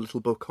about in our little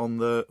book on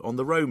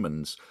the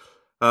Romans,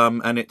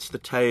 and it's the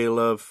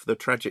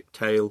tragic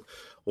tale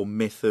or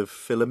myth of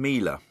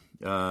Philomela,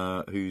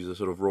 who's a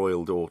sort of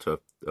royal daughter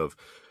of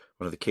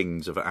one of the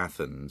kings of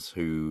Athens,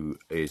 who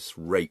is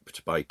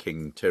raped by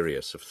King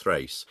Tyreus of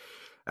Thrace,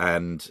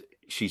 and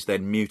she's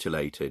then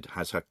mutilated,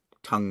 has her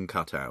tongue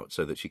cut out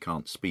so that she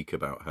can't speak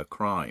about her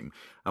crime.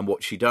 And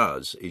what she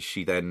does is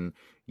she then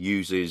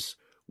uses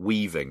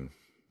weaving,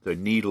 the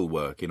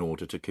needlework, in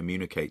order to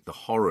communicate the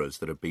horrors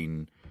that have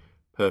been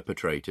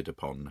perpetrated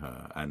upon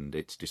her. And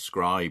it's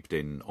described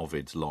in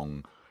Ovid's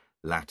long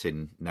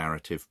Latin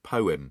narrative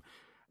poem.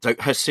 So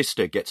her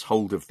sister gets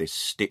hold of this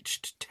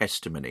stitched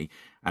testimony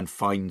and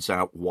finds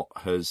out what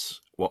has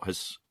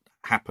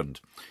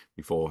happened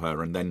before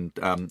her, and then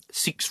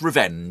seeks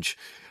revenge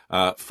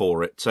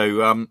for it.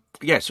 So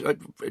yes,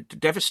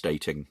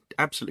 devastating,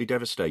 absolutely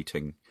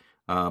devastating.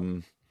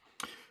 Having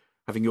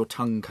your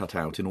tongue cut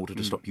out in order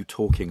to stop you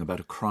talking about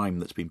a crime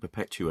that's been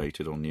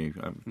perpetuated on you.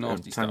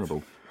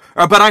 Terrible.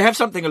 But I have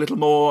something a little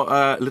more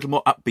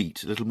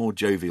upbeat, a little more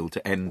jovial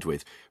to end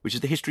with, which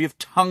is the history of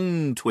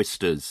tongue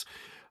twisters.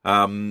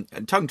 And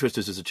tongue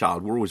twisters as a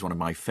child were always one of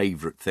my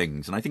favourite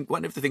things, and I think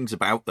one of the things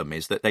about them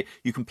is that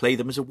you can play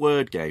them as a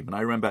word game. And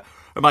I remember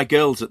my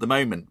girls at the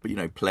moment,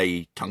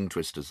 play tongue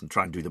twisters and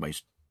try and do the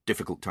most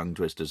difficult tongue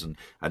twisters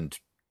and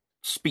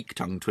speak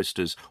tongue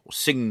twisters or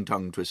sing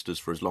tongue twisters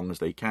for as long as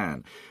they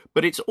can.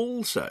 But it's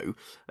also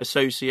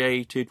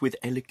associated with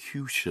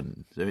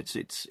elocution. So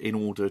it's in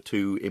order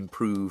to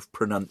improve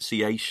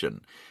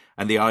pronunciation.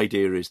 And the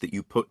idea is that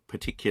you put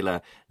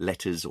particular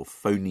letters or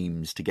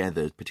phonemes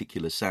together,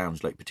 particular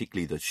sounds, like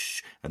particularly the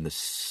sh and the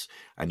s,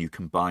 and you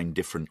combine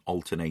different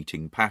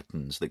alternating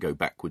patterns that go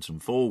backwards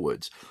and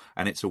forwards.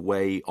 And it's a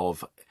way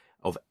of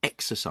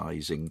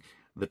exercising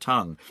the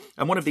tongue.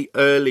 And one of the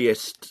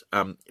earliest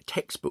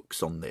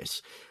textbooks on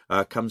this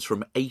comes from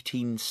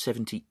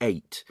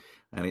 1878,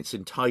 and it's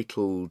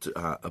entitled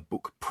a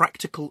book,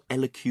 Practical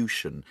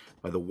Elocution,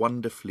 by the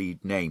wonderfully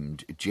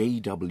named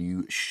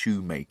J.W.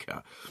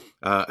 Shoemaker,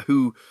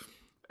 who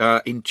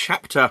in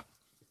chapter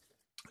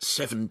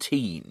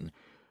 17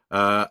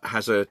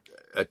 has the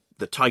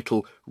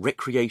title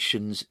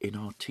Recreations in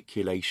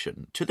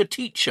Articulation. To the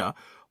teacher,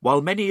 while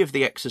many of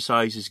the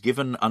exercises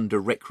given under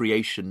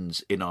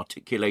recreations in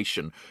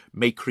articulation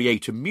may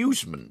create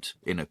amusement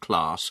in a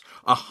class,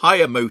 a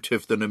higher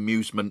motive than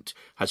amusement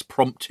has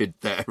prompted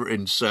their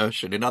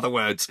insertion. In other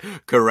words,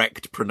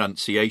 correct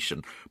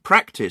pronunciation.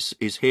 Practice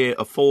is here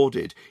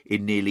afforded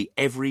in nearly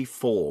every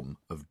form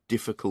of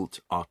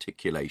difficult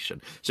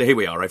articulation. So here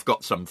we are, I've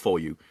got some for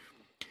you.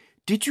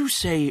 Did you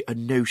say a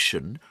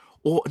notion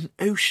or an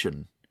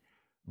ocean?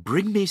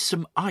 Bring me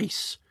some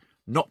ice,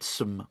 not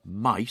some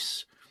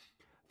mice.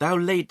 Thou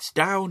laidst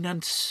down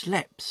and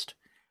slepst.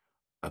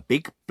 A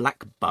big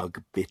black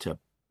bug bit a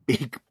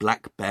big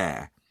black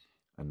bear.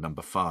 And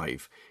number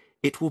 5.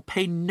 It will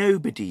pain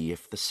nobody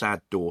if the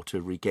sad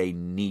daughter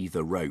regain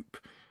neither rope.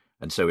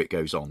 And so it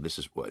goes on. This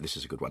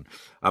is a good one.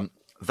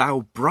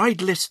 Thou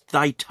bridlest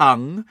thy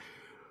tongue,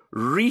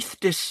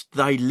 wreathdest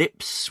thy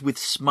lips with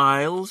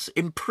smiles,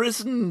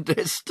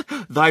 imprisonedest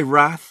thy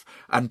wrath,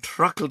 and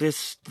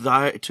truckledest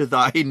to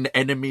thine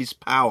enemy's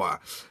power.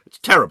 It's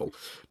terrible,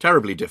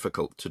 terribly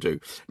difficult to do.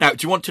 Now,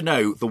 do you want to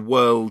know the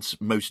world's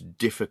most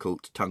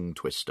difficult tongue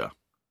twister?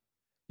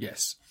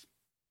 Yes.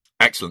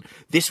 Excellent.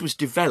 This was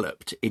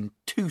developed in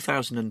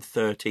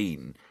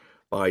 2013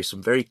 by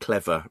some very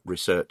clever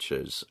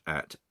researchers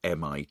at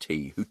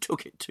MIT who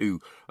took it to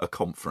a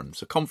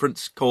conference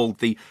called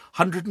the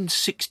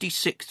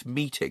 166th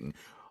meeting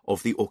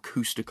of the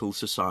Acoustical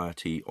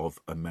Society of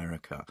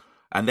America.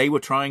 And they were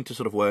trying to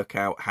sort of work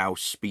out how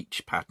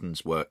speech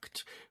patterns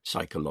worked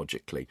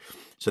psychologically.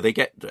 So they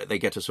get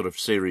a sort of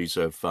series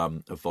of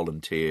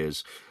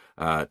volunteers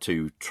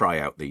to try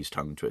out these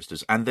tongue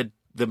twisters. And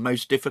the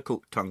most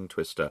difficult tongue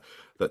twister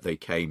that they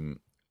came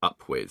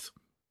up with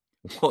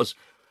was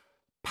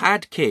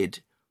Pad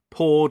kid,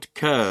 poured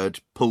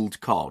curd,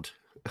 pulled cod.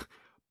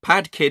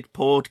 Pad kid,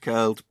 poured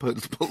curd,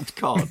 pulled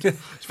cod.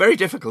 It's very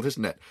difficult,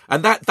 isn't it?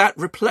 And that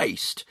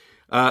replaced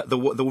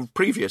the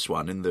previous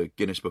one in the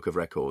Guinness Book of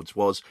Records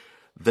was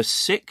the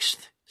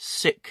 6th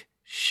sick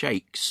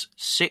shakes,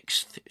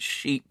 6th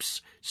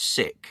sheep's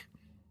sick.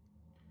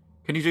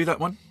 Can you do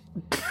that one?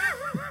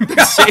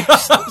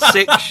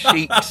 Six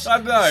sheets.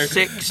 I know.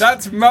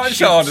 That's much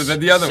harder than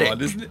the other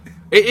one, isn't it?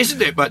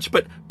 Isn't it much?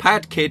 But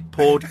pad kid,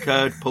 poured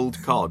curd,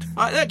 pulled cod.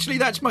 Actually,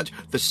 that's much.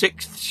 The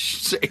 6th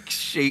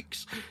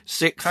sheets,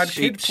 6 pad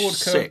sheets kid, poured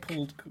sick. curd,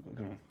 pulled.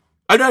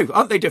 I know,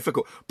 aren't they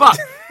difficult? But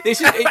it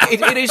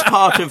is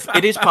part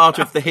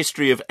of the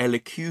history of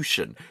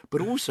elocution, but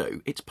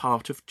also it's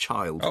part of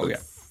childhood. Oh,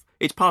 yeah.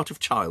 It's part of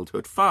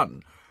childhood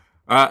fun.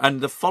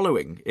 And the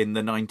following in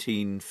the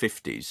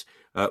 1950s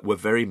were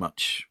very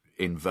much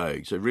in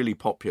vogue, so really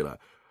popular.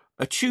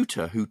 A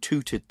tutor who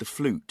tooted the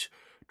flute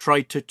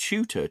tried to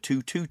tutor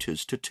 2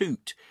 tutors to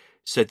toot.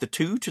 Said the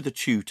 2 to the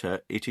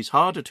tutor, it is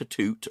harder to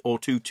toot, or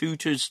 2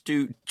 tutors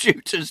to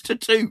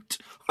toot.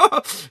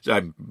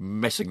 I'm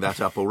messing that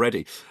up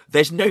already.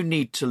 There's no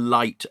need to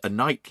light a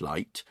night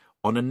light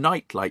on a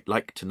night light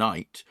like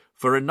tonight,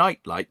 for a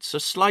night light's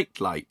a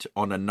slight light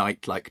on a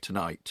night like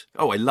tonight.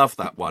 Oh, I love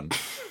that one.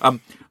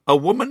 A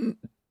woman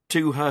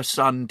to her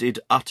son did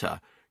utter,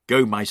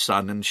 Go, my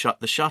son, and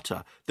shut the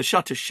shutter. The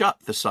shutter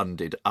shut, the son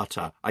did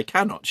utter. I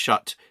cannot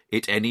shut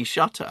it any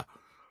shutter.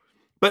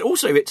 But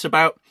also it's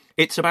about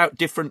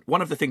different.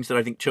 One of the things that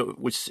I think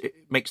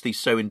makes these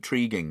so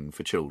intriguing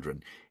for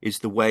children is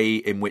the way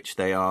in which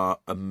they are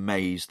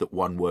amazed that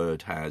one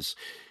word has,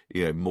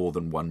 more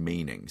than one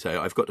meaning. So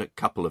I've got a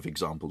couple of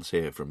examples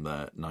here from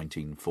the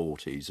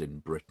 1940s in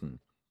Britain.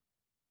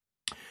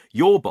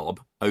 Your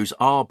Bob owes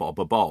our Bob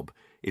a bob.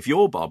 If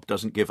your Bob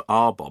doesn't give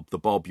our Bob the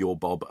bob your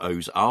Bob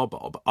owes our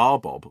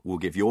Bob will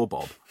give your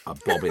Bob a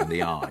bob in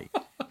the eye.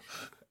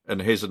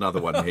 And here's another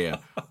one here.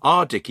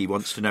 Our Dickie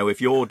wants to know if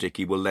your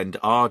Dickie will lend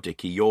our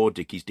Dickie your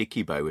Dickie's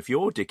Dickie bow. If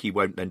your Dickie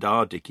won't lend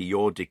our Dickie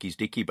your Dickie's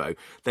Dickie bow,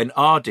 then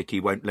our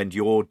Dickie won't lend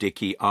your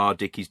Dickie our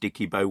Dickie's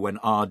Dickie bow when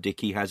our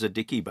Dickie has a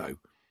Dickie bow.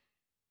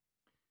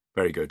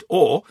 Very good.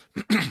 Or,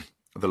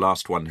 the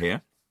last one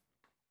here.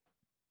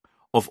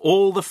 Of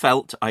all the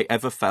felt I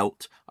ever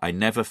felt, I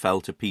never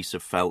felt a piece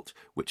of felt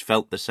which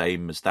felt the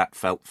same as that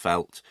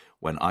felt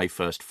when I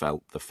first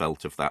felt the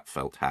felt of that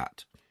felt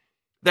hat.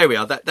 There we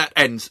are. That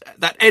ends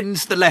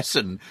the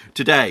lesson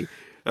today.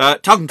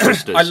 Tongue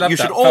twisters. I love you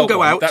that. should all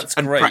go out That's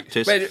and great.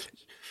 practice. It's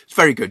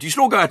very good. You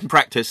should all go out and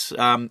practice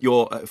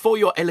for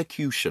your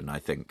elocution, I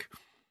think.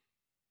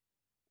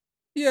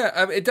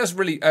 Yeah, it does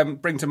really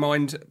bring to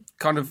mind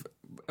kind of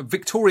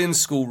Victorian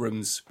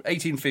schoolrooms,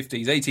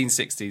 1850s,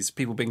 1860s,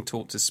 people being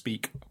taught to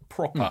speak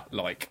proper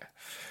like.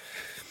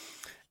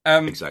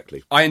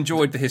 Exactly. I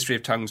enjoyed the history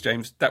of tongues,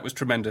 James. That was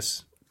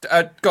tremendous.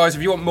 Guys,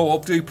 if you want more,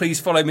 do please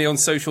follow me on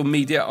social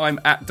media. I'm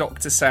at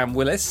Dr. Sam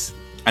Willis.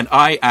 And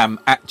I am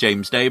at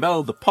James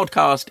Daybell. The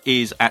podcast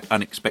is at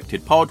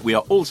Unexpected Pod. We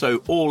are also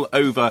all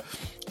over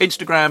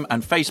Instagram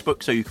and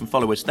Facebook, so you can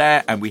follow us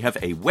there. And we have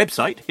a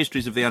website,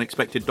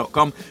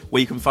 historiesoftheunexpected.com, where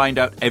you can find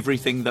out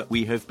everything that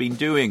we have been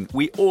doing.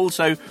 We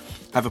also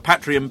have a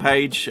Patreon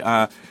page.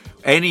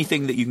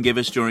 Anything that you can give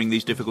us during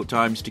these difficult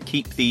times to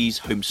keep these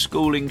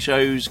homeschooling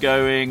shows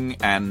going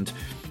and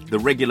the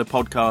regular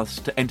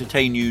podcasts to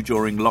entertain you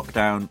during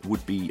lockdown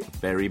would be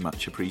very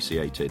much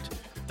appreciated.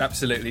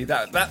 Absolutely.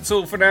 That's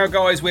all for now,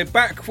 guys. We're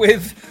back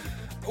with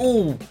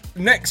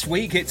next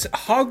week it's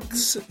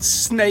hugs,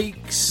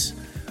 snakes,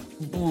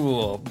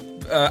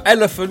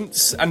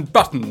 elephants and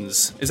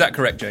buttons. Is that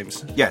correct,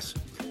 James? Yes.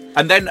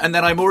 And then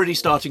I'm already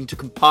starting to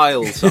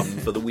compile some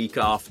for the week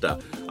after.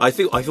 I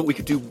thought we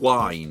could do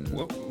wine.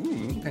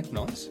 Okay,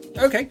 nice.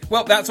 Okay,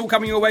 well, that's all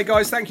coming your way,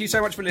 guys. Thank you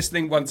so much for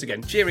listening once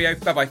again. Cheerio.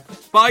 Bye-bye.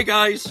 Bye,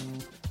 guys.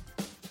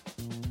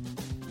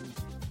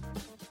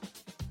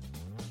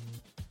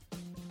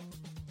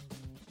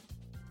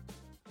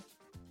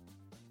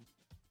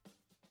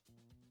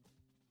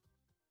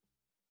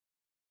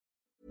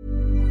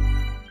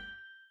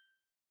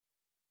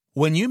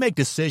 When you make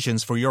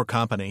decisions for your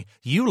company,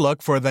 you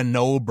look for the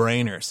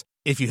no-brainers.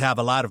 If you have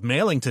a lot of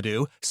mailing to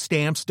do,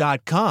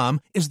 Stamps.com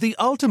is the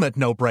ultimate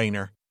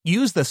no-brainer.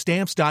 Use the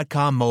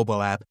Stamps.com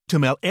mobile app to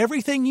mail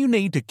everything you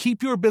need to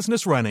keep your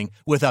business running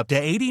with up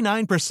to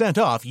 89%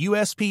 off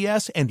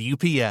USPS and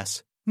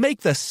UPS.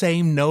 Make the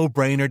same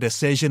no-brainer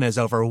decision as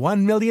over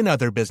 1 million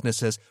other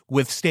businesses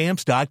with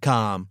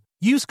Stamps.com.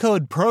 Use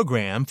code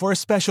PROGRAM for a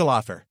special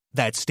offer.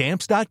 That's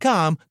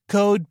Stamps.com,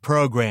 code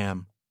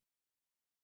PROGRAM.